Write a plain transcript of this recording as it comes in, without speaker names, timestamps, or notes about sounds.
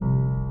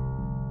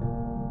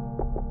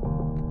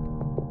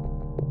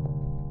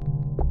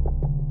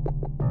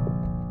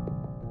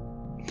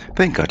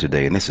Thank God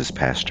today, and this is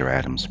Pastor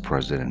Adams,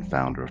 president and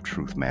founder of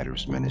Truth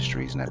Matters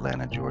Ministries in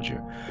Atlanta,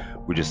 Georgia.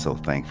 We're just so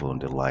thankful and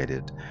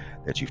delighted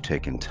that you've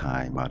taken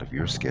time out of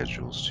your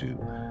schedules to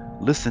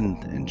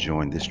listen and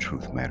join this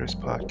Truth Matters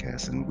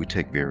podcast. And we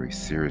take very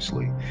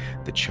seriously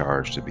the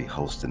charge to be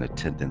host and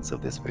attendants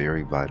of this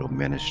very vital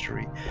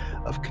ministry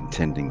of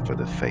contending for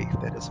the faith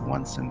that is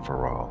once and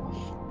for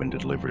all been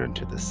delivered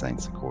unto the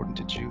saints according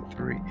to Jude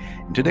 3.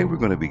 And today we're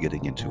going to be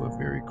getting into a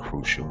very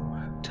crucial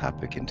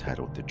topic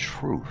entitled The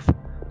Truth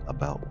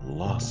about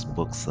lost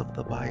books of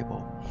the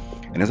Bible.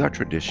 And as our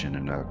tradition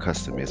and our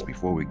custom is,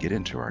 before we get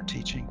into our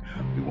teaching,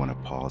 we want to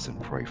pause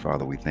and pray.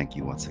 Father, we thank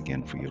you once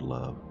again for your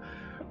love.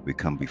 We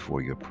come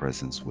before your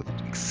presence with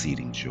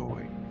exceeding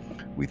joy.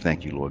 We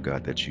thank you, Lord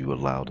God, that you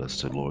allowed us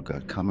to, Lord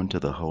God, come into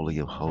the Holy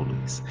of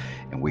Holies,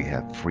 and we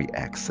have free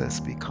access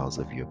because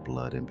of your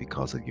blood and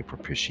because of your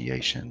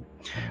propitiation.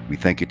 We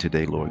thank you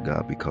today, Lord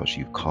God, because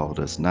you've called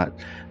us not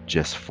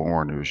just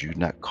foreigners, you've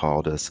not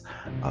called us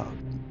uh,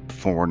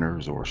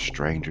 foreigners or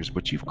strangers,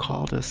 but you've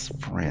called us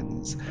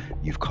friends.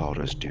 You've called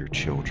us dear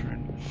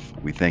children.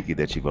 We thank you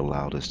that you've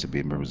allowed us to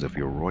be members of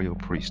your royal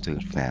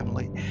priesthood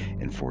family,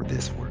 and for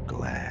this we're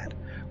glad.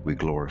 We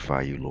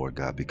glorify you, Lord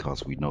God,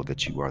 because we know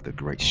that you are the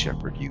great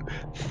shepherd. You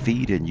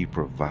feed and you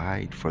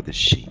provide for the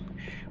sheep.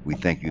 We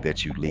thank you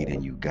that you lead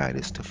and you guide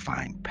us to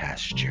find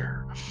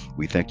pasture.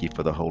 We thank you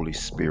for the Holy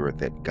Spirit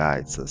that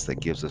guides us,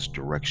 that gives us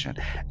direction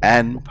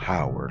and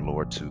power,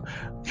 Lord, to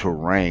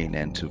reign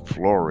and to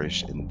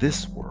flourish in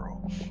this world.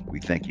 We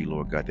thank you,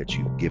 Lord God, that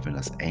you've given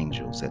us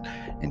angels that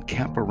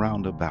encamp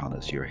around about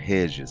us. Your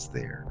hedge is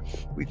there.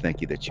 We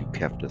thank you that you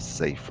kept us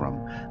safe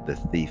from the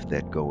thief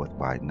that goeth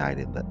by night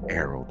and the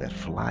arrow that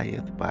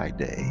flieth by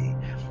day.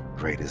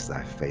 Great is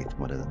thy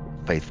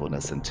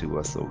faithfulness unto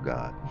us, O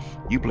God.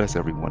 You bless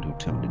everyone who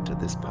tuned into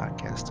this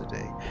podcast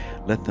today.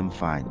 Let them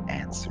find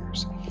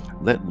answers.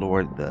 Let,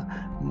 Lord, the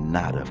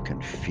knot of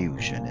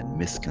confusion and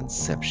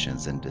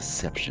misconceptions and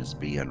deceptions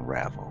be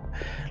unraveled.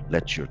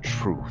 Let your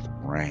truth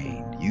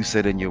reign. You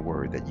said in your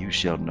word that you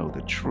shall know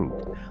the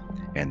truth,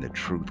 and the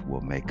truth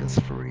will make us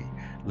free.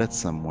 Let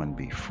someone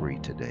be free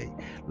today.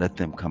 Let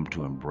them come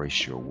to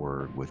embrace your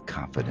word with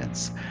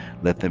confidence.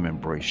 Let them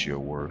embrace your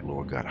word,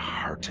 Lord God,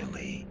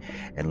 heartily,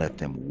 and let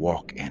them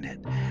walk in it.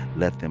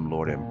 Let them,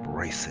 Lord,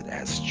 embrace it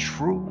as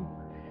true,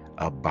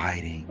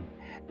 abiding,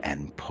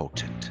 and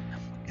potent.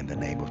 In the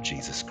name of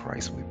Jesus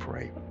Christ, we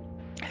pray.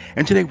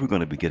 And today we're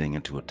going to be getting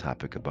into a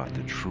topic about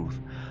the truth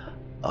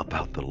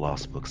about the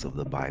lost books of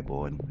the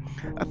Bible. And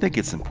I think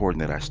it's important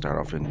that I start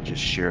off and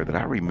just share that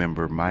I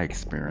remember my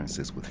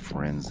experiences with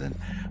friends and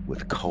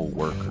with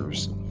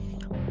co-workers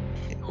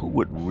who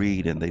would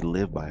read and they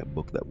lived by a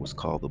book that was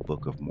called the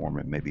Book of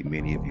Mormon. Maybe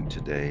many of you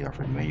today are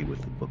familiar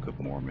with the Book of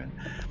Mormon.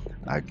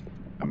 I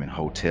I'm in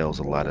hotels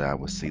a lot, and I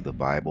would see the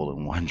Bible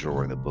in one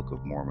drawer and the Book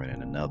of Mormon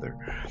in another.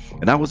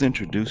 And I was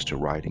introduced to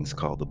writings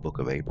called the Book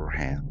of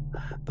Abraham,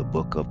 the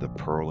Book of the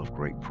Pearl of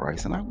Great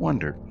Price. And I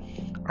wondered,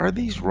 are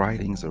these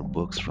writings or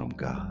books from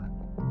God?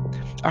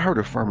 I heard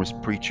a famous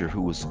preacher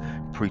who was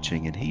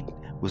preaching and he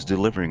was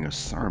delivering a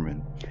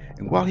sermon.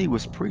 And while he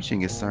was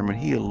preaching his sermon,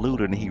 he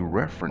alluded and he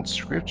referenced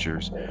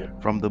scriptures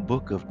from the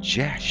book of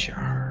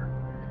Jasher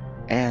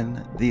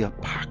and the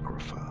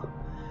Apocrypha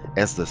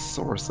as the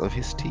source of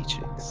his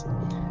teachings.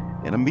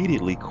 And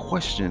immediately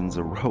questions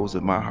arose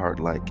in my heart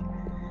like,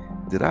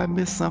 did I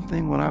miss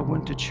something when I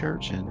went to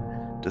church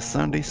and to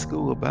Sunday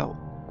school about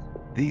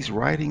these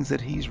writings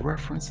that he's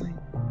referencing?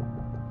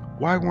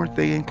 Why weren't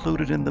they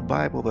included in the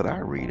Bible that I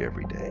read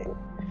every day?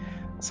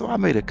 So I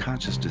made a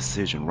conscious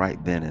decision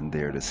right then and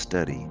there to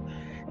study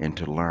and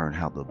to learn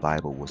how the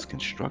Bible was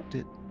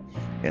constructed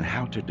and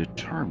how to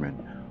determine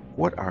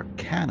what are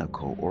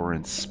canonical or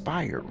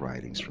inspired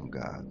writings from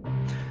God.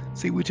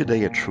 See, we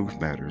today at Truth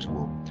Matters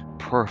will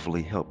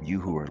prayerfully help you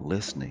who are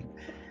listening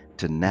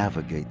to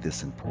navigate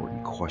this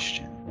important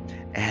question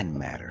and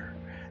matter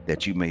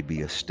that you may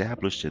be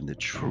established in the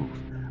truth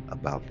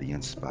about the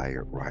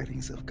inspired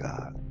writings of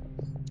God.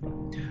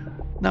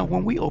 Now,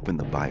 when we open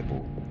the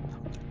Bible,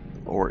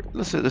 or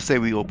let's say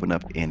we open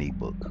up any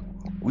book,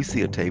 we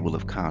see a table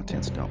of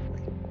contents, don't we?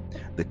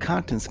 The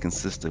contents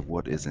consist of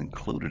what is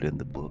included in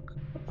the book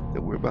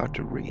that we're about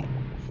to read.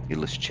 It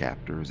lists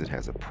chapters, it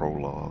has a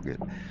prologue, it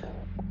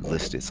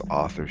lists its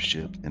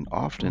authorship, and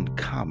often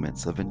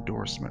comments of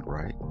endorsement,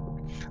 right?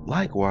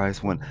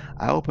 Likewise, when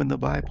I open the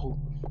Bible,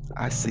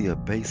 I see a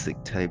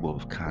basic table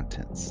of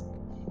contents.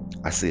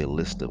 I see a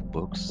list of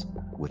books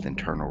with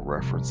internal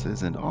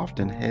references and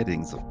often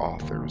headings of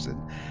authors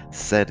and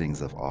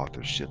settings of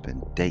authorship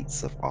and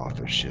dates of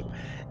authorship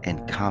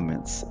and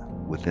comments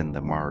within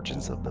the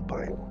margins of the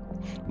Bible.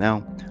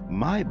 Now,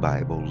 my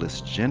Bible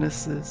lists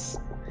Genesis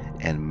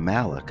and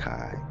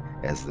Malachi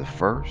as the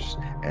first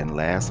and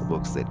last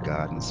books that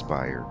God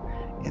inspired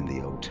in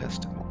the Old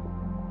Testament.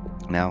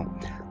 Now,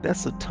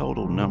 that's a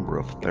total number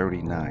of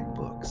 39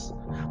 books.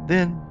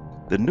 Then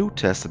the New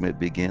Testament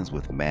begins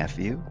with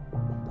Matthew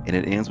and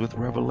it ends with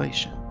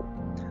Revelation.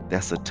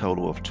 That's a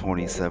total of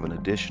 27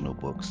 additional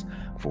books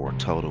for a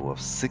total of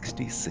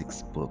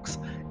 66 books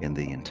in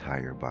the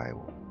entire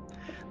Bible.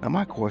 Now,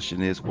 my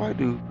question is, why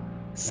do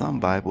some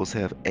Bibles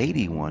have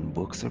 81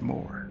 books or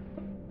more?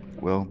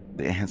 Well,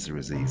 the answer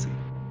is easy.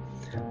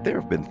 There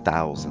have been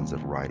thousands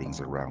of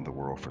writings around the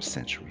world for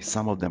centuries.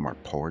 Some of them are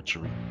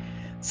poetry,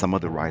 some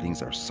of the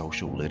writings are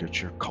social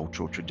literature,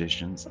 cultural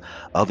traditions,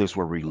 others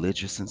were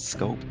religious in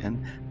scope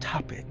and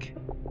topic.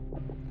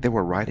 There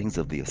were writings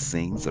of the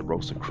Essenes, the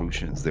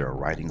Rosicrucians, there are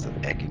writings of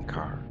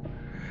Eckankar,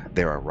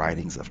 there are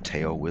writings of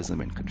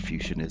Taoism and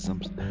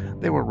Confucianism.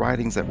 There were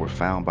writings that were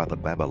found by the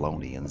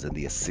Babylonians and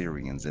the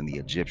Assyrians and the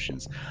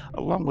Egyptians,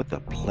 along with a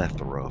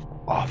plethora of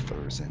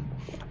authors and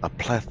a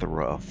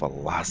plethora of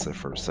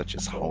philosophers such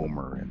as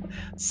Homer and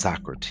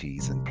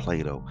Socrates and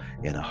Plato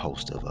and a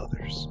host of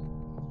others.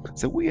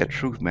 So we at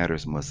Truth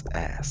Matters must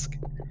ask,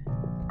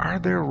 are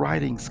their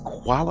writings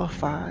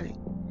qualified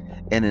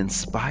and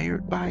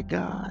inspired by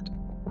God?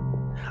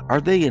 Are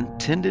they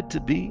intended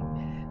to be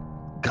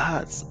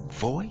God's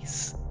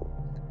voice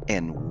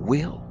and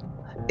will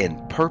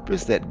and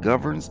purpose that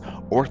governs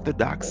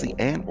orthodoxy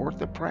and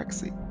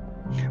orthopraxy,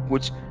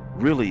 which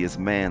really is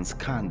man's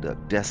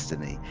conduct,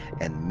 destiny,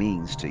 and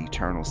means to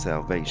eternal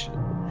salvation?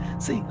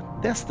 See,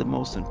 that's the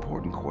most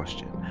important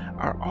question.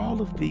 Are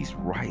all of these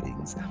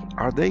writings,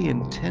 are they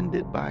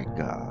intended by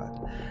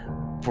God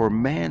for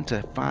man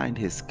to find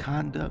his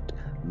conduct,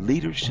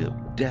 leadership,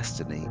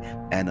 destiny,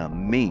 and a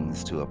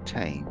means to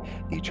obtain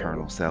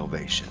eternal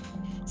salvation?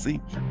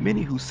 See,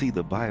 many who see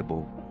the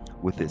Bible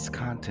with its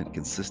content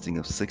consisting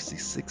of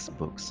 66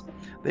 books,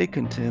 they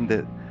contend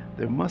that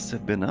there must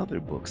have been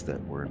other books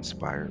that were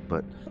inspired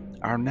but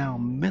are now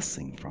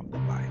missing from the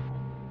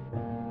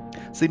Bible.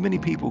 See, many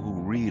people who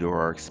read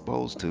or are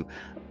exposed to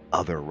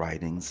other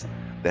writings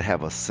that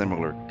have a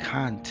similar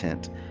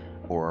content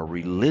or a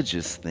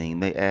religious theme,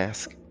 they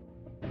ask,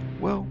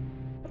 well,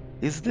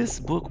 is this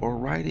book or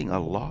writing a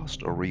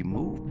lost or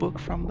removed book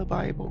from the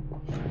Bible?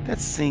 That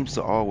seems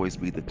to always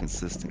be the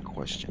consistent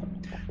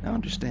question. Now,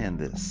 understand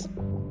this: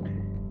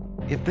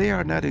 if they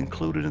are not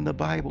included in the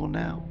Bible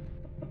now,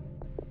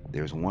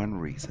 there's one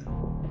reason: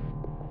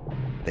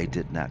 they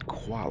did not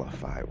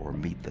qualify or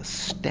meet the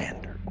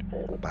standard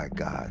by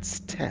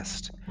God's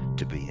test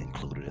to be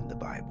included in the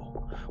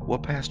Bible. Well,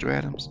 Pastor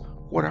Adams,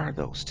 what are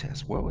those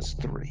tests? Well, it's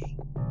three.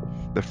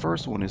 The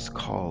first one is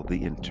called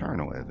the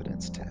internal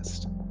evidence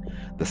test.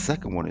 The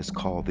second one is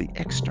called the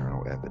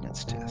external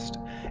evidence test.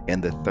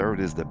 And the third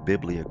is the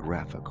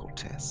bibliographical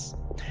test.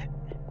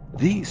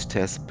 These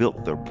tests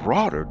built the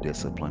broader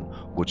discipline,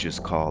 which is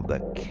called the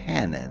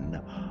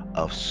canon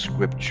of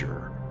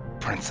scripture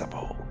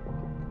principle.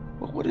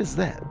 Well, what is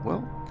that?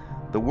 Well,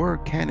 the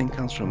word canon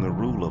comes from the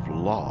rule of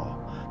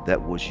law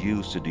that was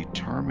used to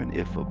determine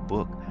if a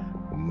book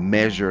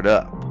measured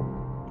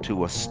up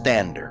to a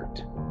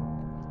standard.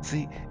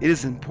 See, it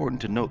is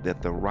important to note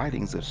that the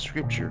writings of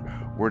Scripture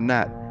were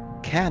not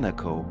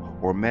canonical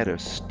or met a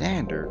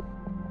standard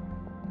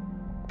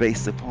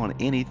based upon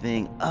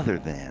anything other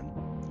than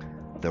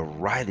the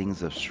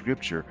writings of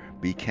Scripture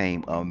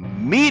became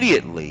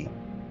immediately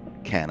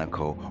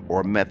canonical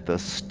or met the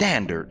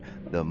standard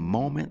the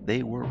moment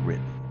they were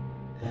written.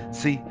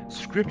 See,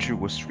 Scripture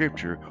was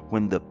Scripture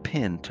when the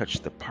pen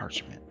touched the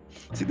parchment.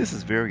 See, this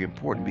is very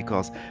important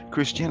because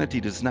Christianity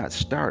does not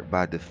start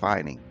by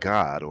defining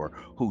God or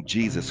who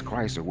Jesus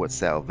Christ or what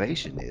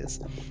salvation is.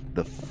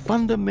 The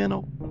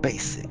fundamental,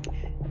 basic,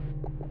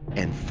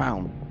 and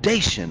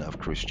foundation of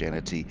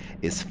Christianity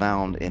is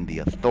found in the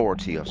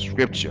authority of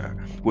Scripture,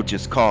 which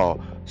is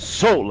called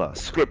sola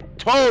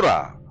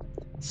scriptura,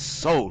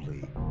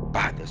 solely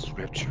by the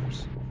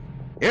Scriptures.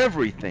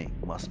 Everything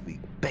must be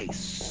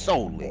based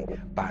solely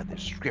by the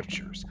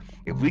scriptures.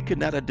 If we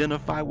cannot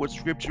identify what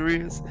scripture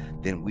is,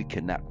 then we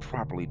cannot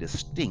properly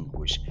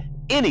distinguish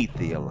any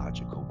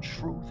theological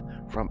truth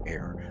from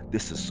error.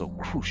 This is so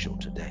crucial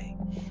today.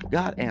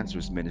 God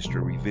Answers Ministry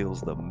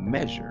reveals the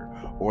measure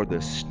or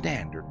the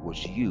standard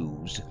was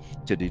used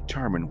to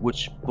determine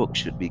which book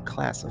should be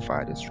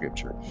classified as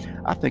scripture.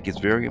 I think it's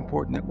very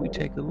important that we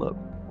take a look.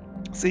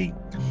 See,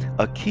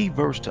 a key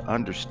verse to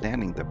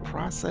understanding the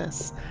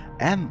process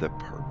and the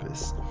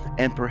purpose,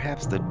 and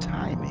perhaps the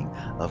timing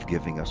of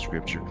giving a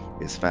scripture,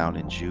 is found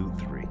in Jude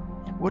 3.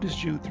 What does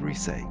Jude 3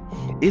 say?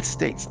 It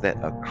states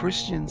that a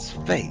Christian's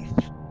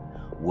faith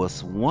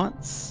was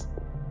once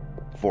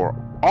for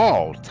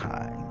all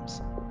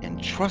times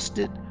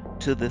entrusted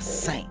to the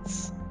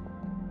saints.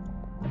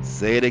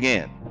 Say it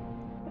again.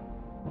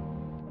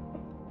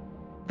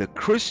 The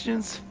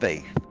Christian's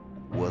faith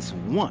was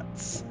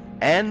once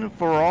and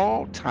for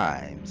all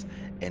times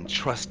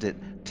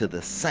entrusted to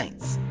the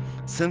saints.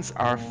 Since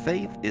our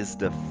faith is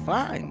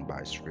defined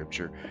by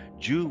Scripture,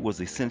 Jude was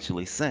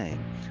essentially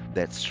saying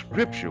that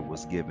Scripture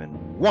was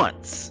given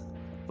once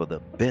for the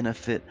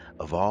benefit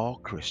of all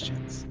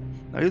Christians.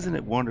 Now, isn't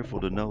it wonderful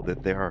to know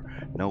that there are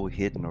no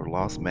hidden or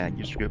lost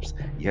manuscripts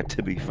yet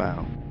to be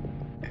found?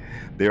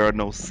 There are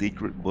no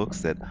secret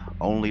books that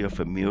only a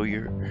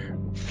familiar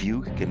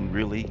few can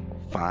really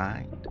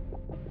find.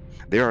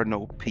 There are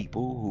no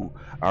people who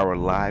are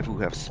alive who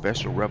have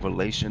special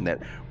revelation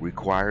that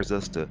requires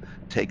us to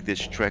take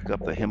this trek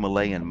up the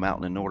Himalayan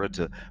mountain in order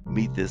to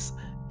meet this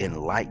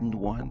enlightened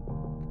one.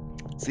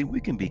 See,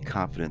 we can be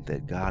confident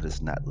that God has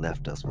not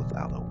left us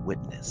without a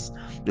witness.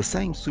 The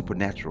same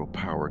supernatural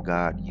power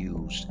God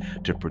used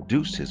to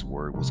produce His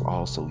word was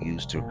also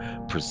used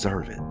to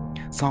preserve it.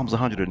 Psalms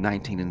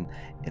 119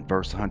 and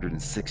verse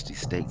 160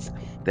 states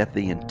that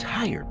the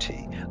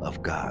entirety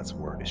of God's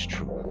word is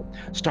true,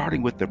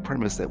 starting with the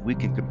premise that we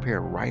can compare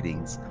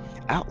writings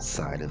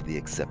outside of the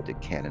accepted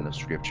canon of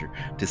Scripture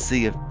to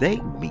see if they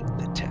meet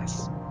the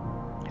test.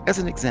 As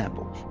an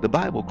example, the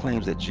Bible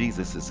claims that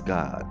Jesus is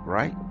God,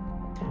 right?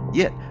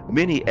 Yet,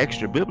 many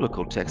extra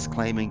biblical texts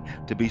claiming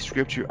to be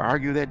scripture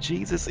argue that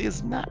Jesus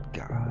is not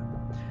God.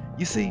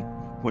 You see,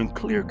 when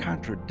clear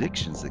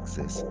contradictions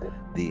exist,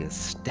 the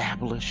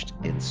established,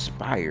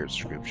 inspired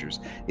scriptures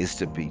is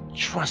to be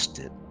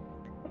trusted,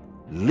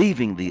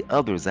 leaving the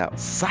others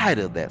outside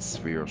of that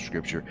sphere of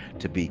scripture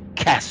to be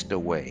cast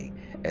away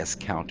as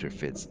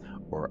counterfeits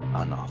or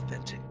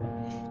unauthentic.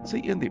 See,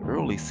 in the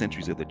early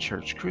centuries of the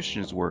church,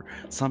 Christians were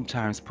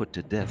sometimes put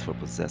to death for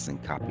possessing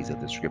copies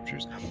of the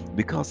scriptures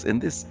because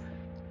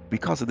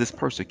of this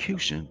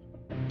persecution.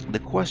 The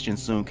question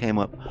soon came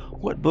up,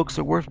 what books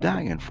are worth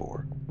dying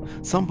for?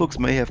 Some books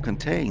may have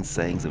contained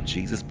sayings of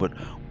Jesus, but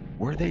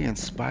were they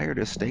inspired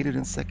as stated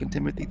in 2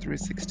 Timothy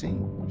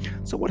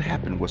 3:16? So what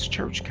happened was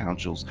church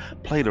councils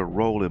played a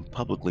role in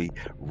publicly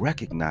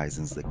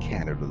recognizing the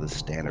canon or the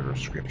standard of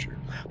scripture.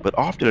 But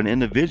often an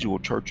individual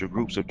church or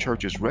groups of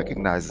churches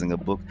recognizing a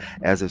book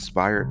as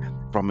inspired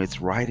from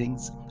its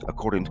writings,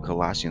 according to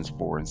Colossians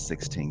 4 and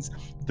 16.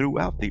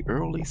 Throughout the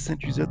early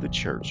centuries of the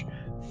church,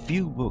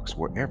 few books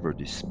were ever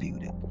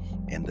disputed,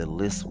 and the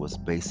list was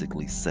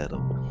basically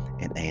settled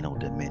in Anno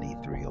Domini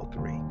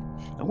 303.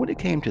 Now, when it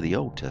came to the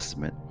Old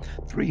Testament,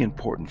 three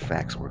important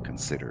facts were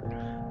considered.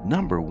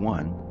 Number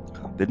one,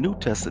 the New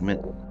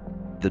Testament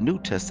the New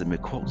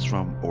Testament quotes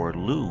from or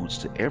alludes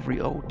to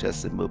every Old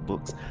Testament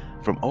books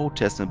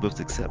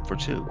except for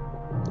two.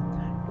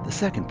 The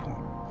second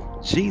point,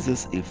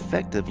 Jesus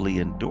effectively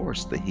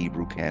endorsed the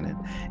Hebrew canon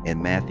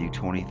in Matthew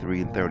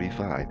 23 and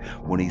 35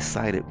 when he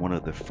cited one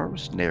of the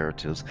first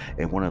narratives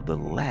and one of the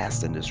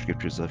last in the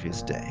scriptures of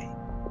his day.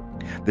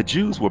 The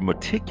Jews were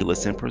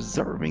meticulous in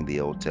preserving the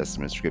Old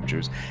Testament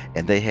scriptures,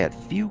 and they had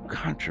few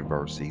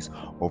controversies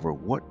over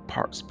what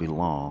parts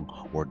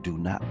belong or do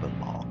not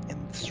belong in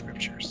the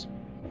scriptures.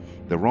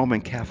 The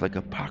Roman Catholic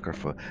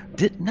Apocrypha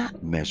did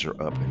not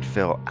measure up and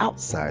fell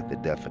outside the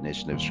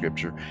definition of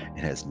Scripture and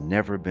has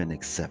never been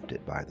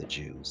accepted by the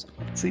Jews.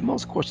 See,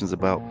 most questions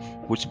about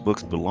which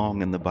books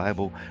belong in the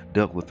Bible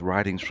dealt with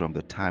writings from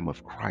the time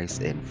of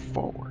Christ and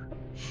forward.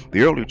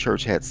 The early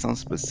church had some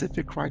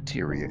specific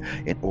criteria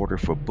in order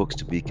for books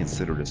to be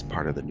considered as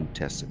part of the New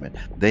Testament.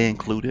 They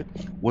included,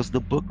 was the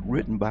book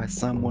written by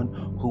someone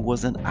who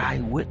was an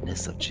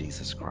eyewitness of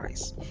Jesus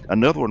Christ?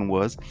 Another one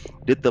was,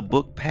 did the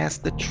book pass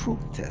the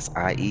truth test,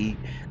 i.e.,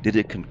 did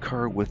it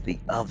concur with the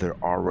other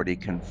already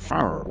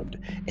confirmed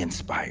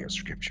inspired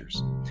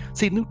scriptures?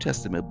 See, New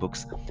Testament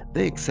books,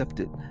 they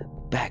accepted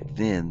back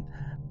then,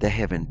 they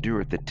have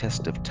endured the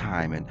test of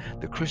time, and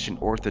the Christian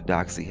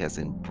orthodoxy has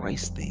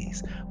embraced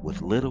these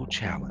with little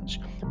challenge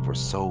for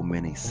so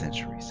many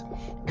centuries.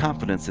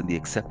 Confidence in the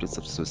acceptance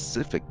of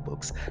specific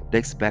books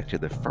dates back to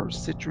the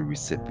first century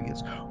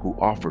recipients who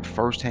offered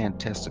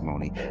firsthand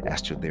testimony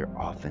as to their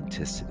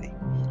authenticity.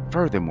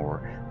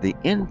 Furthermore, the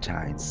end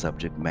time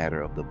subject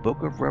matter of the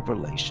book of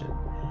Revelation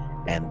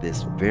and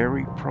this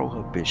very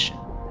prohibition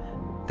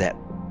that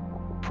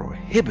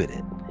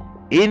prohibited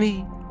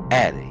any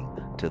adding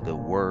to the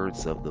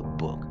words of the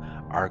book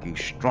argue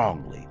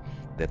strongly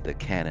that the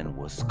canon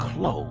was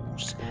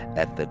closed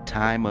at the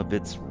time of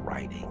its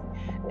writing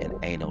in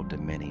Anno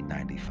Domini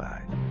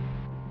 95.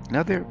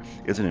 Now, there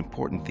is an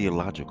important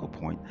theological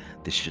point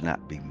that should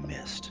not be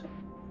missed.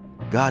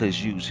 God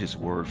has used his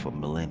word for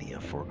millennia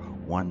for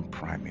one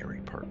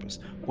primary purpose.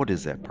 What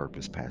is that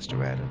purpose,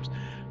 Pastor Adams?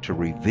 To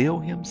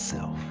reveal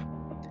himself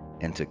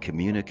and to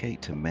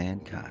communicate to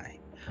mankind.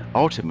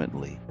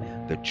 Ultimately,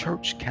 the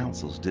church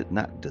councils did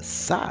not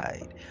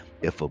decide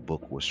if a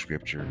book was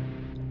scripture.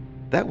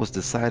 That was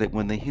decided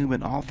when the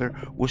human author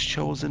was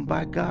chosen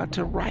by God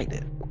to write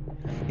it.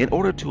 In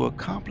order to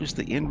accomplish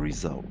the end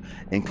result,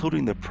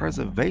 including the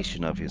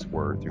preservation of his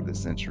word through the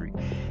century,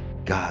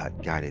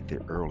 God guided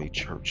the early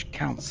church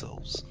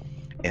councils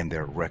in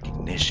their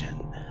recognition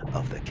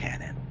of the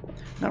canon.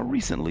 Now,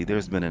 recently,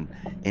 there's been an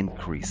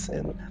increase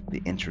in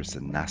the interest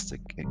in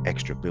Gnostic and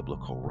extra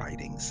biblical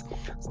writings,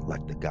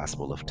 like the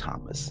Gospel of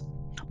Thomas.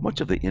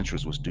 Much of the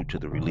interest was due to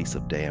the release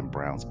of Dan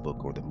Brown's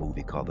book or the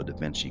movie called The Da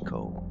Vinci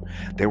Code.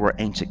 There were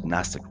ancient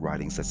Gnostic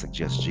writings that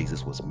suggest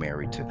Jesus was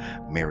married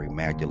to Mary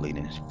Magdalene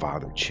and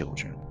fathered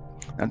children.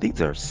 Now,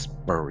 these are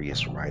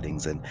spurious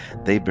writings, and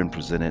they've been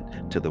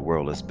presented to the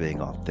world as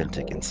being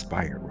authentic,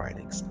 inspired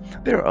writings.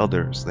 There are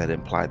others that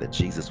imply that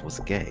Jesus was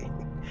gay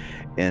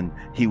and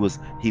he was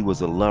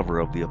a lover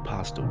of the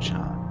apostle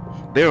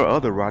John. There are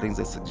other writings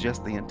that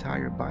suggest the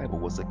entire Bible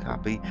was a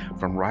copy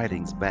from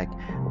writings back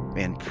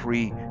in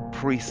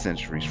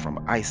pre-centuries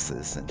from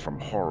Isis and from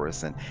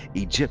Horus and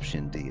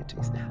Egyptian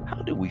deities.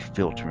 How do we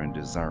filter and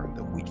discern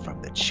the wheat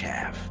from the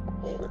chaff?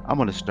 I'm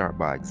going to start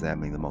by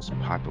examining the most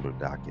popular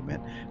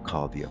document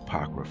called the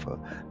Apocrypha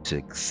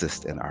to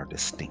assist in our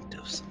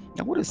distinctives.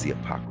 Now, what is the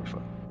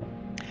Apocrypha?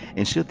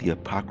 And should the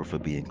Apocrypha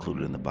be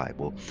included in the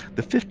Bible?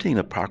 The 15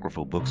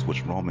 apocryphal books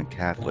which Roman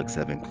Catholics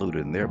have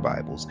included in their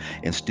Bibles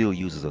and still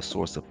use as a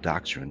source of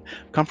doctrine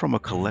come from a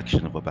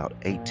collection of about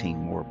 18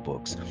 more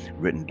books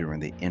written during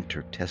the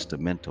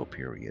intertestamental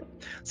period.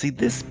 See,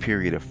 this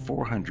period of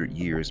 400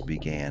 years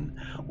began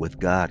with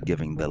God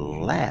giving the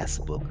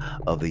last book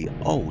of the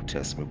Old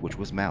Testament, which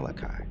was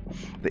Malachi.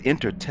 The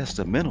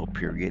intertestamental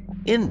period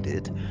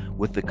ended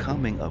with the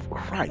coming of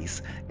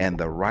Christ and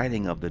the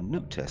writing of the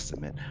New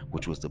Testament,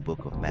 which was the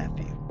book of Matthew.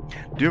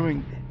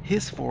 During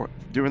this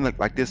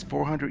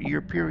 400-year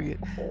period,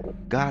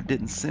 God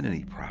didn't send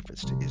any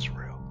prophets to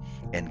Israel,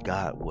 and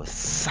God was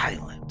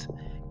silent,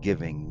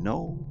 giving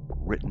no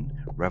written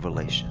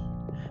revelation.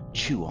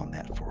 Chew on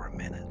that for a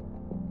minute.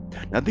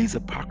 Now, these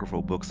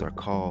apocryphal books are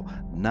called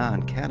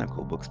non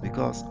canonical books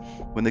because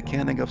when the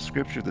canon of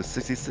Scripture, the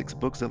 66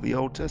 books of the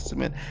Old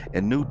Testament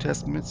and New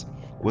Testaments,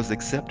 was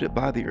accepted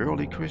by the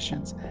early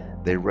Christians,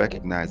 they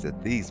recognized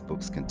that these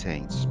books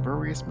contained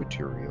spurious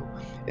material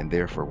and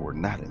therefore were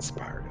not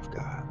inspired of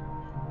God.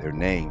 Their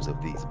names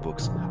of these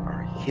books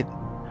are hidden,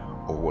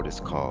 or what is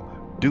called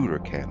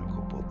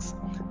deuterocanonical books.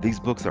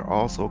 These books are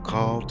also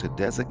called to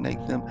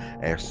designate them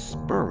as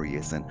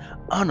spurious and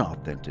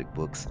unauthentic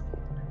books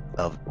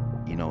of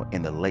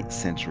in the late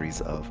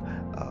centuries of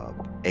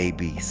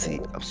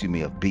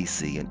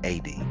BC and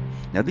AD.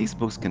 Now these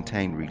books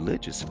contain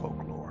religious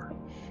folklore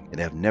and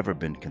have never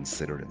been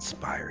considered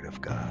inspired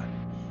of God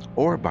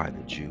or by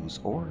the Jews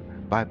or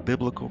by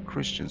biblical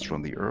Christians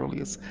from the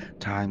earliest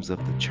times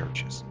of the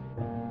churches.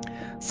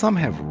 Some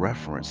have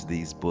referenced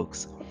these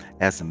books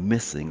as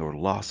missing or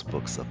lost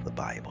books of the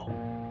Bible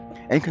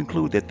and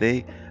conclude that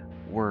they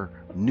were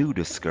new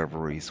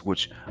discoveries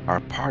which are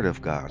part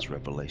of God's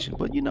revelation.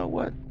 But you know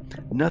what?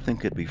 Nothing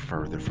could be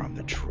further from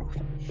the truth.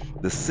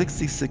 The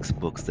 66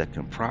 books that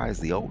comprise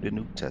the Old and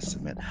New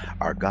Testament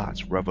are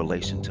God's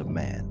revelation to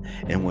man.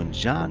 And when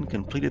John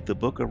completed the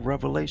book of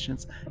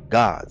Revelations,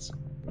 God's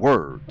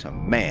word to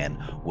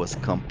man was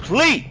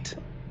complete.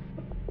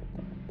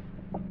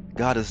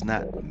 God has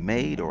not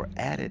made or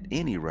added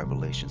any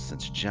revelation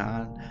since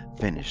John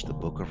finished the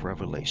book of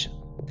Revelation.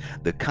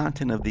 The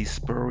content of these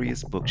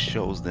spurious books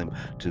shows them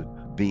to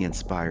be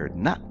inspired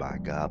not by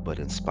God, but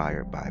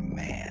inspired by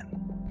man.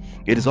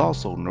 It is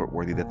also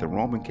noteworthy that the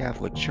Roman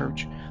Catholic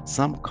Church,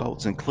 some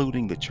cults,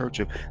 including the Church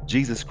of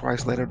Jesus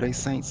Christ Latter-day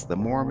Saints, the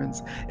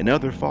Mormons, and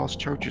other false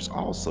churches,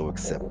 also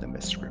accept them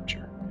as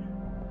scripture.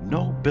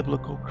 No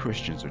biblical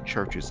Christians or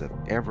churches have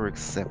ever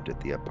accepted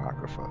the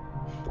Apocrypha.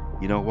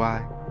 You know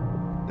why?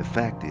 The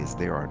fact is,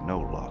 there are no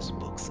lost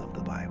books of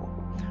the Bible.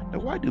 Now,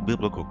 why do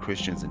biblical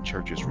Christians and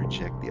churches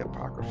reject the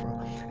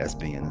Apocrypha as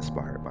being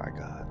inspired by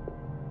God?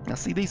 Now,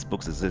 see, these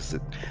books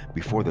existed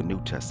before the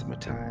New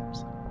Testament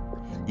times,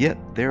 yet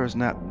there is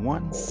not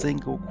one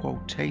single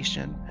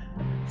quotation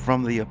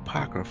from the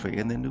Apocrypha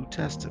in the New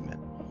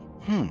Testament.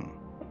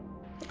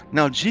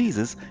 Now,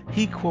 Jesus,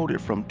 he quoted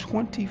from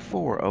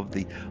 24 of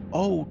the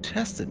Old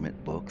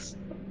Testament books,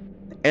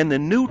 and the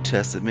New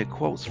Testament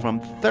quotes from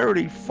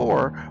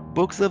 34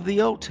 books of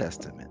the Old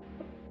Testament.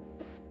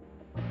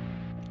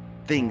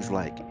 Things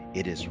like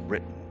 "it is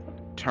written,"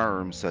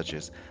 terms such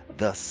as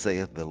 "thus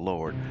saith the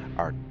Lord"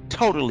 are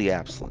totally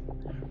absent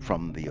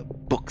from the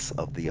books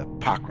of the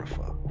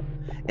Apocrypha.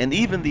 And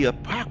even the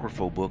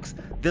apocryphal books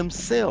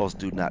themselves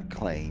do not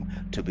claim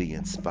to be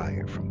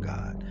inspired from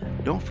God.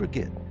 Don't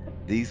forget,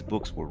 these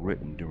books were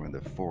written during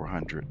the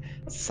 400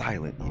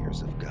 silent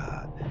years of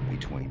God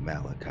between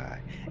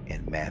Malachi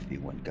and Matthew,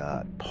 when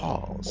God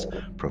paused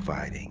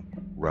providing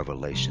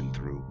revelation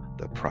through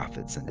the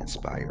prophets and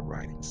inspired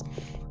writings.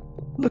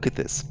 Look at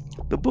this.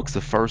 The books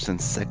of 1st and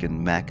 2nd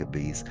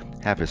Maccabees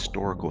have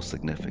historical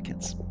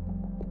significance.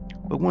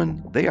 But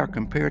when they are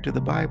compared to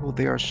the Bible,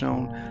 they are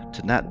shown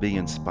to not be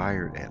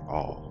inspired at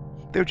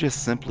all. They're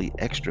just simply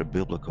extra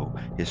biblical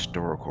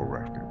historical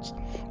records.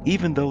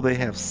 Even though they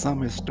have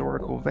some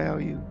historical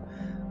value,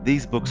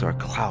 these books are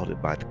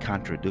clouded by the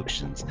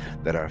contradictions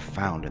that are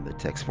found in the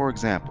text. For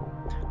example,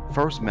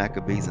 1st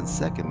Maccabees and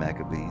 2nd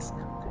Maccabees,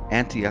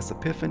 Antiochus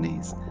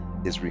Epiphanes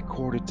is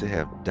recorded to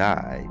have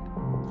died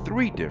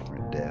 3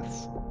 different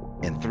deaths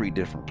in 3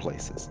 different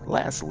places.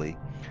 Lastly,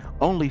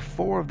 only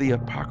 4 of the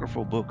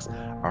apocryphal books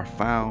are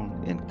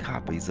found in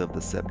copies of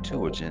the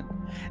Septuagint,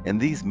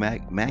 and these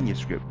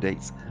manuscript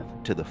dates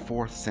to the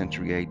 4th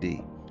century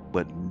AD.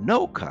 But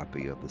no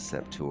copy of the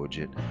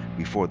Septuagint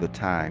before the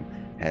time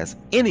has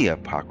any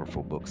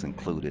apocryphal books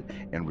included,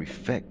 and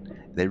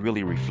they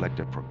really reflect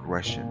a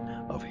progression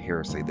of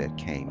heresy that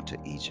came to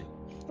Egypt.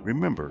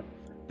 Remember,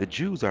 the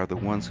Jews are the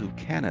ones who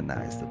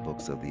canonized the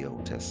books of the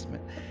Old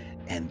Testament,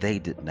 and they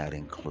did not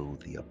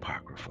include the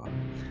Apocrypha.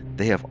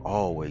 They have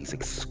always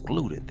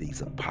excluded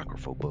these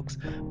apocryphal books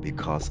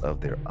because of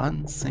their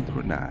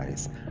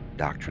unsynchronized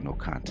doctrinal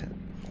content.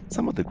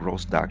 Some of the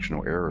gross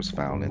doctrinal errors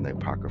found in the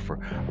Apocrypha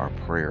are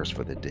prayers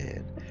for the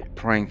dead.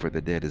 Praying for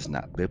the dead is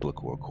not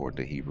biblical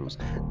according to Hebrews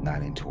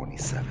 9 and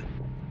 27.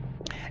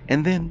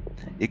 And then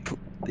it,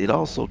 it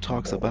also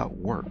talks about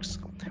works,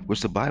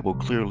 which the Bible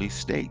clearly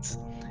states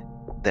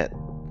that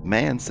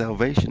man's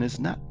salvation is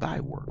not by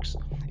works.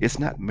 It's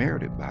not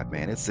merited by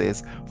man. It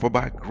says, "For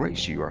by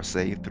grace you are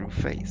saved through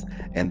faith,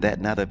 and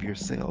that not of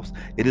yourselves.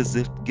 It is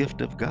the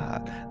gift of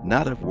God,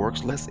 not of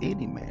works, lest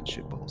any man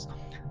should boast."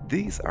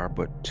 These are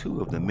but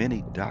two of the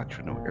many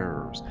doctrinal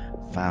errors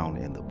found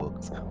in the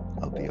books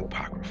of the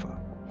Apocrypha.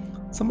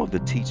 Some of the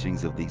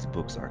teachings of these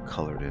books are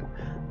colored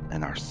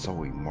and are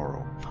so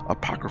immoral.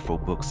 Apocryphal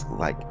books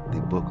like the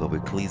book of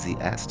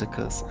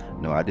Ecclesiasticus,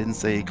 no, I didn't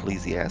say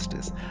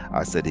Ecclesiastes,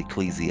 I said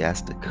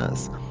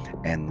Ecclesiasticus,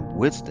 and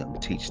wisdom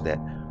teach that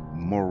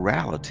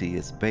morality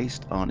is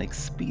based on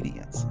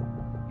expedience.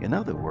 In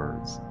other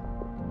words,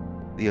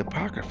 the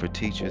Apocrypha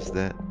teaches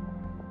that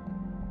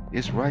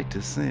it's right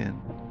to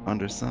sin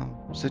under some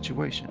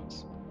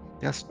situations.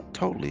 That's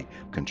totally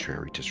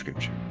contrary to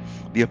Scripture.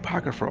 The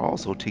Apocrypha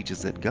also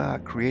teaches that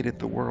God created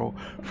the world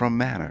from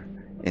matter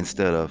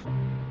instead of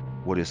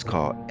what is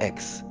called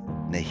ex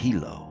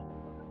nihilo,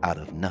 out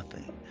of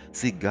nothing.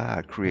 See,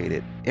 God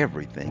created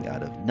everything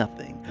out of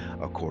nothing,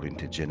 according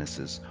to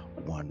Genesis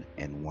 1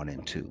 and 1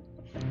 and 2.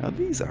 Now,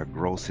 these are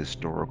gross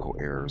historical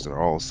errors that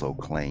are also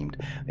claimed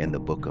in the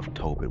book of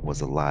Tobit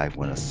was alive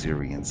when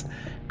Assyrians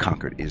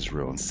conquered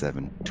Israel in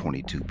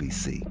 722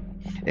 BC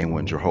and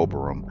when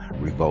Jehoram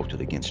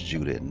revolted against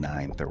Judah in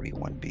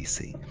 931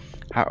 BC.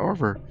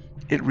 However,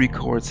 it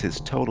records his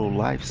total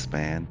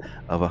lifespan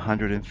of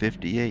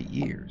 158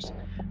 years.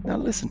 Now,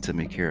 listen to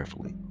me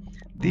carefully.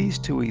 These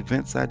two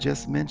events I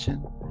just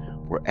mentioned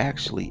were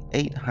actually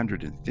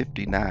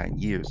 859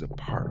 years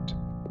apart.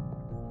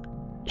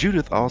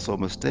 Judith also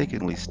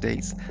mistakenly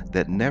states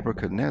that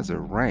Nebuchadnezzar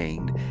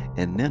reigned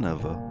in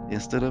Nineveh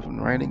instead of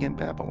reigning in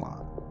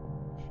Babylon.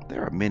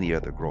 There are many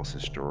other gross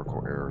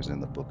historical errors in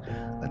the book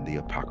and the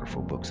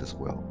apocryphal books as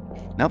well.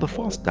 Now, the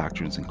false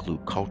doctrines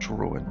include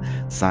cultural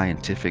and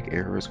scientific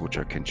errors, which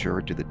are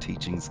contrary to the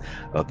teachings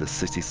of the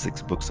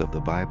 66 books of the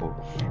Bible.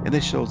 And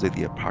this shows that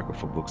the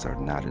apocryphal books are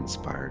not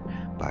inspired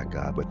by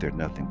God, but they're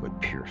nothing but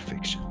pure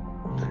fiction.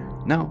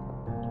 Now,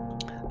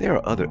 there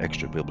are other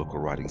extra biblical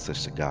writings, such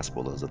as the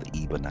Gospel of the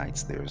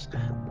Ebionites. There's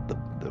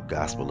the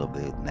Gospel of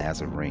the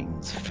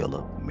Nazarenes,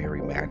 Philip,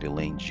 Mary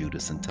Magdalene,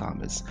 Judas, and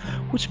Thomas,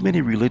 which many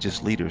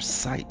religious leaders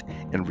cite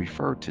and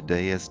refer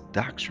today as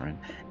doctrine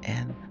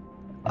and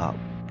uh,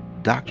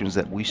 doctrines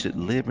that we should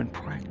live and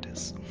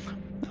practice.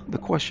 The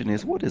question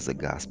is, what is the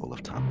Gospel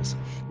of Thomas?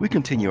 We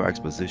continue our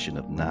exposition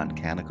of non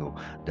canonical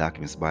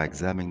documents by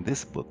examining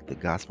this book, the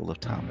Gospel of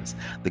Thomas.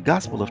 The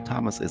Gospel of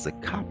Thomas is a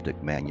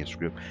Coptic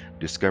manuscript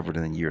discovered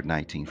in the year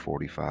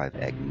 1945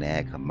 at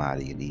Nag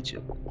Hammadi in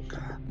Egypt.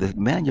 The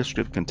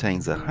manuscript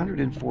contains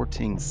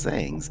 114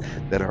 sayings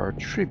that are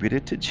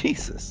attributed to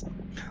Jesus.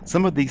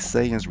 Some of these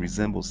sayings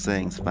resemble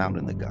sayings found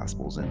in the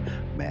Gospels in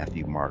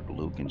Matthew, Mark,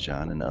 Luke, and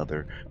John, and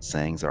other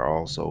sayings are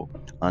also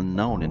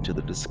unknown until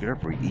the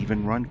discovery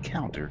even run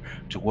counter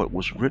to what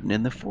was written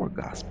in the four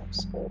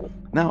Gospels.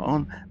 Now,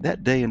 on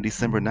that day in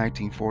December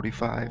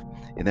 1945,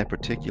 in that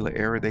particular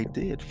era, they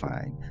did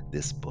find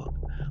this book.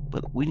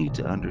 But we need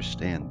to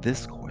understand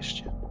this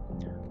question: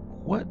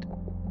 what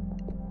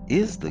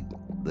is the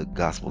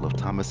Gospel of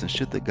Thomas, and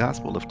should the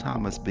Gospel of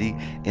Thomas be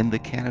in the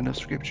canon of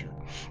Scripture?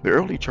 The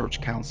early church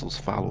councils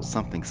followed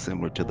something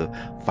similar to the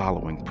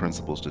following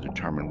principles to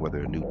determine whether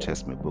a New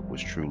Testament book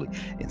was truly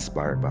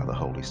inspired by the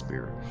Holy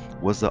Spirit.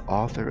 Was the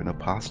author an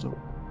apostle,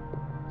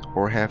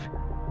 or have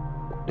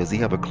does he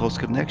have a close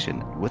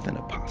connection with an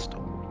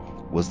apostle?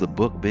 Was the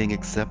book being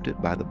accepted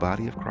by the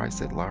body of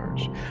Christ at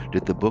large?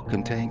 Did the book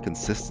contain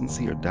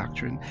consistency or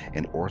doctrine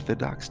and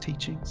orthodox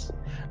teachings?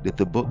 Did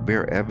the book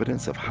bear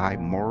evidence of high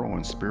moral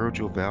and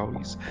spiritual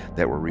values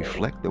that will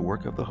reflect the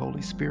work of the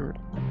Holy Spirit?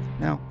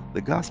 Now,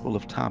 the Gospel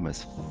of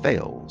Thomas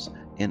fails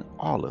in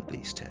all of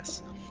these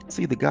tests.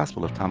 See, the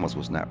Gospel of Thomas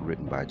was not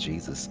written by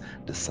Jesus'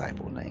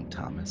 disciple named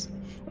Thomas.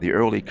 The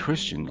early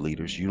Christian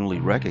leaders unitarily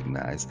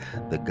recognized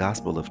the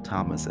Gospel of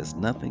Thomas as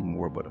nothing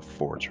more but a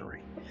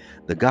forgery.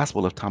 The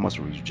Gospel of Thomas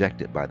was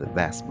rejected by the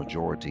vast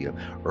majority of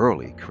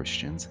early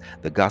Christians.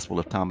 The Gospel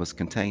of Thomas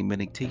contained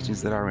many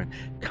teachings that are in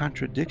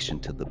contradiction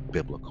to the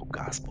biblical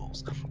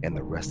Gospels and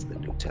the rest of the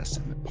New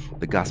Testament.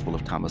 The Gospel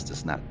of Thomas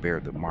does not bear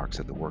the marks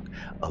of the work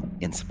of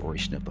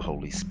inspiration of the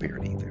Holy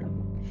Spirit either.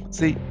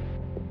 See,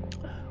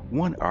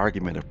 one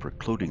argument of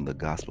precluding the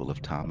Gospel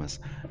of Thomas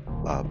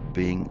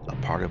being a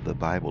part of the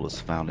Bible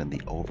is found in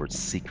the overt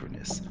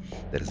secretness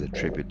that is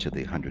attributed to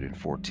the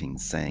 114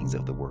 sayings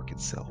of the work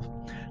itself.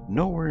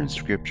 Nowhere in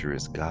Scripture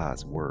is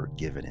God's word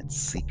given in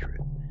secret,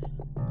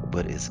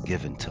 but is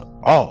given to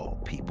all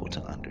people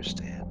to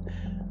understand.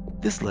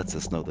 This lets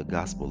us know the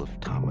Gospel of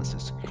Thomas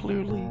is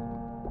clearly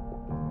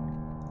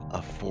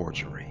a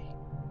forgery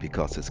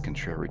because it's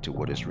contrary to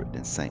what is written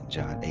in St.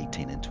 John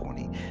 18 and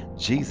 20.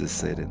 Jesus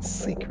said in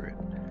secret,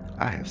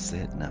 I have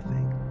said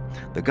nothing.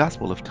 The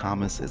Gospel of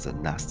Thomas is a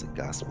Gnostic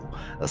gospel,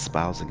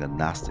 espousing a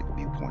Gnostic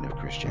viewpoint of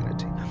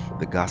Christianity.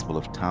 The Gospel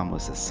of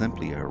Thomas is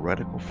simply a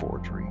heretical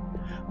forgery,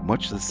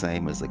 much the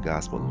same as the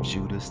Gospel of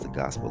Judas, the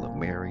Gospel of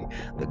Mary,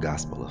 the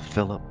Gospel of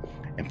Philip,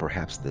 and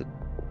perhaps the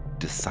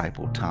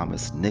disciple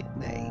Thomas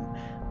nickname,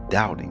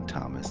 Doubting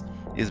Thomas,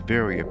 is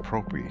very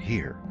appropriate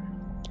here.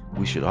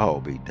 We should all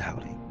be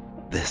doubting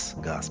this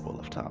Gospel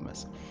of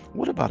Thomas.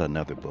 What about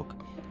another book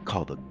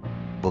called the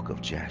Book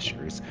of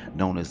Jasher? It's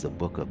known as the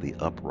Book of the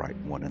Upright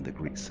One in the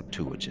Greek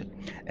Septuagint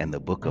and the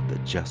Book of the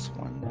Just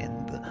One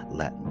in the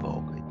Latin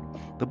Vulgate.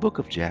 The Book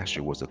of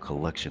Jasher was a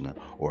collection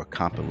or a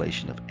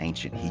compilation of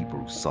ancient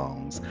Hebrew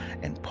songs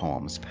and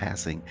poems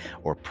passing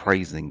or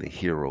praising the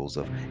heroes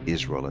of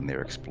Israel and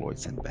their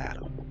exploits in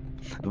battle.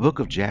 The book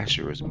of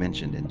Jasher is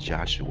mentioned in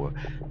Joshua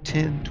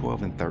 10,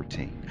 12, and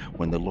 13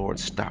 when the Lord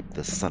stopped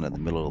the sun in the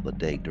middle of the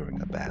day during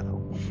a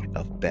battle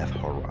of Beth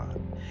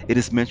Horon. It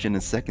is mentioned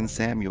in 2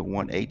 Samuel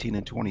 1, 18,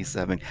 and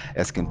 27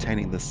 as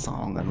containing the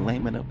song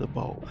Unlayment of the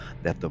Bow,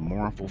 that the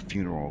mournful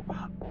funeral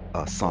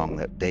song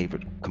that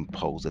David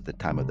composed at the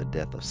time of the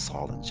death of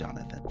Saul and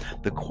Jonathan.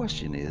 The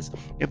question is,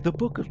 if the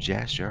book of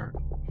Jasher,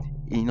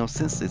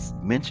 since it's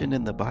mentioned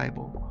in the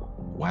Bible,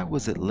 why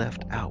was it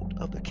left out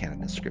of the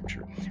canon of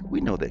Scripture?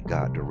 We know that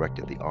God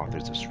directed the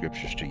authors of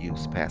Scriptures to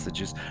use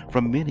passages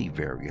from many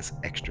various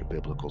extra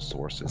biblical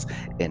sources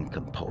in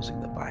composing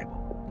the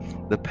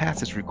Bible. The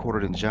passage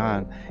recorded in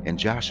John and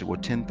Joshua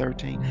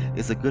 10:13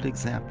 is a good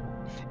example.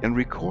 In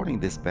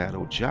recording this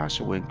battle,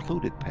 Joshua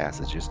included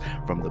passages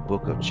from the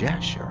book of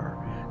Jasher,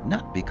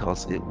 not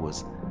because it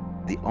was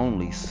the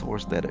only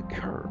source that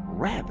occurred.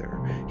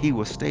 Rather, he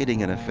was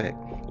stating in effect,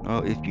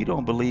 if you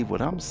don't believe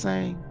what I'm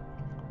saying,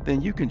 then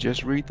you can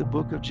just read the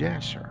book of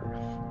Jasher.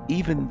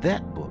 Even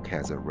that book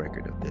has a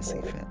record of this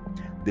event.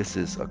 This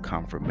is a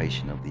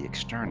confirmation of the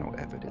external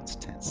evidence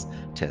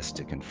test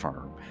to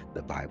confirm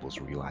the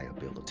Bible's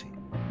reliability.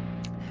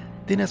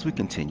 Then, as we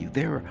continue,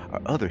 there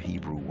are other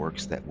Hebrew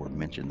works that were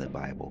mentioned in the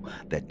Bible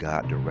that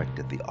God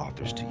directed the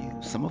authors to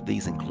use. Some of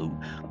these include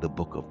the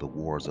book of the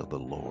Wars of the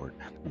Lord,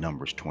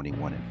 Numbers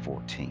 21 and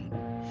 14.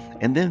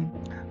 And then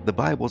the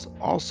Bible's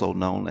also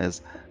known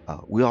as,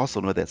 we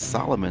also know that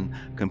Solomon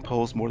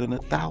composed more than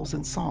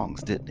 1,000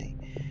 songs, didn't he?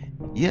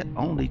 Yet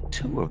only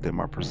two of them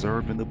are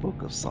preserved in the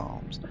book of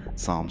Psalms,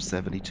 Psalm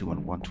 72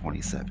 and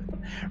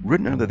 127.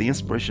 Written under the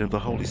inspiration of the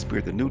Holy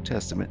Spirit, the New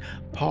Testament,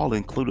 Paul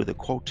included a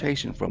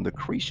quotation from the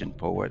Cretan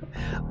poet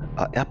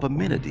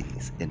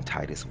Epimenides in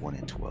Titus 1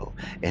 and 12,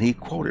 and he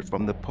quoted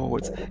from the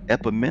poets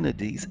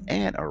Epimenides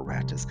and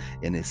Aratus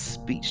in his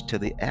speech to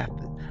the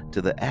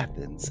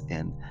Athens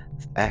in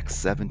Acts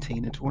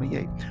 17 and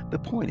 28. The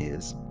point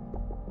is,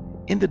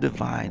 in the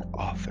divine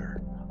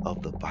author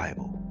of the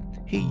Bible,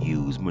 he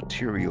used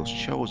materials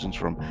chosen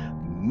from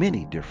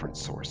many different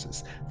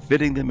sources,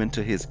 fitting them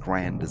into his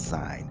grand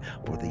design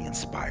for the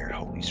inspired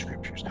Holy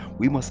Scriptures.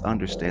 We must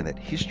understand that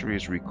history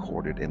is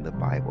recorded in the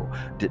Bible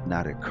did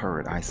not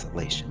occur in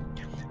isolation.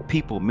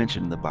 People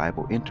mentioned in the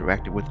Bible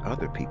interacted with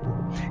other people.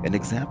 An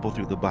example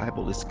through the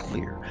Bible is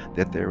clear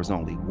that there is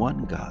only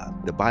one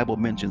God. The Bible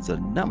mentions a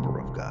number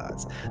of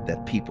gods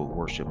that people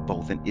worship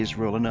both in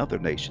Israel and other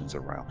nations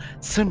around.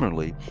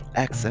 Similarly,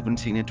 Acts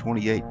 17 and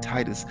 28,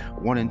 Titus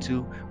 1 and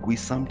 2, we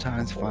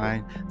sometimes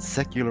find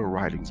secular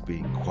writings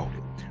being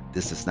quoted.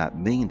 This does not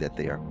mean that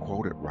they are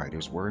quoted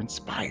writers were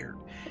inspired.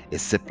 It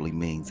simply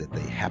means that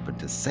they happened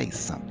to say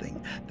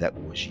something that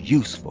was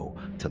useful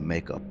to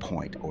make a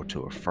point or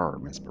to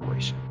affirm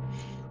inspiration.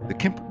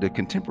 The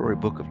contemporary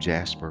book of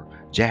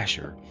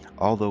Jasher,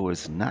 although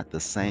it's not the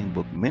same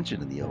book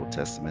mentioned in the Old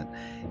Testament,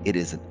 it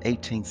is an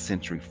 18th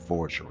century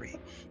forgery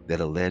that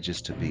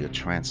alleges to be a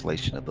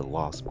translation of the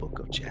lost book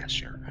of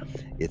Jasher.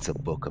 It's a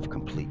book of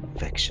complete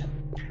fiction.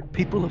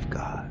 People of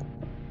God,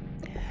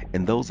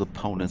 and those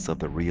opponents of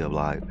the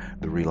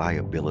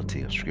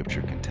reliability of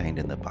Scripture contained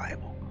in the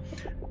Bible,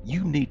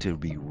 you need to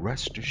be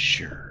rest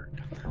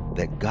assured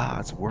that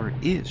God's word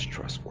is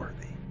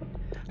trustworthy.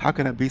 How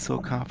can I be so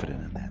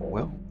confident in that?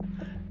 Well,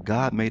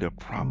 God made a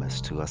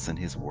promise to us in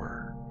His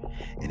Word,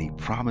 and He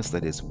promised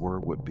that His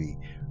Word would be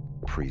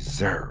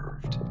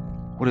preserved.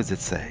 What does it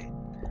say?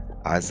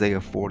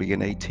 Isaiah 40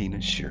 and 18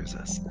 assures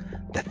us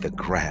that the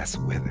grass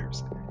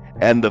withers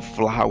and the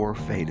flower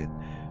fadeth,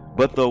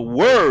 but the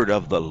Word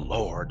of the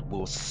Lord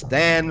will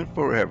stand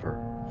forever.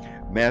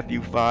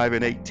 Matthew 5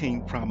 and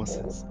 18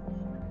 promises,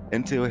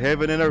 until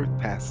heaven and earth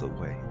pass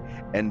away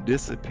and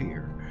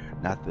disappear,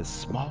 not the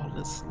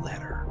smallest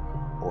letter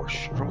or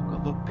stroke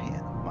of a pen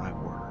of my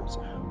words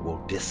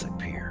will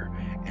disappear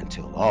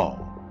until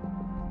all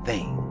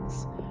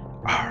things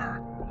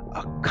are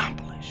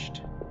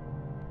accomplished.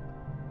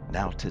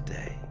 Now,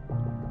 today,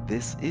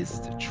 this is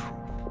the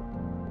truth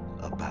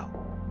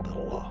about the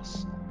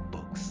lost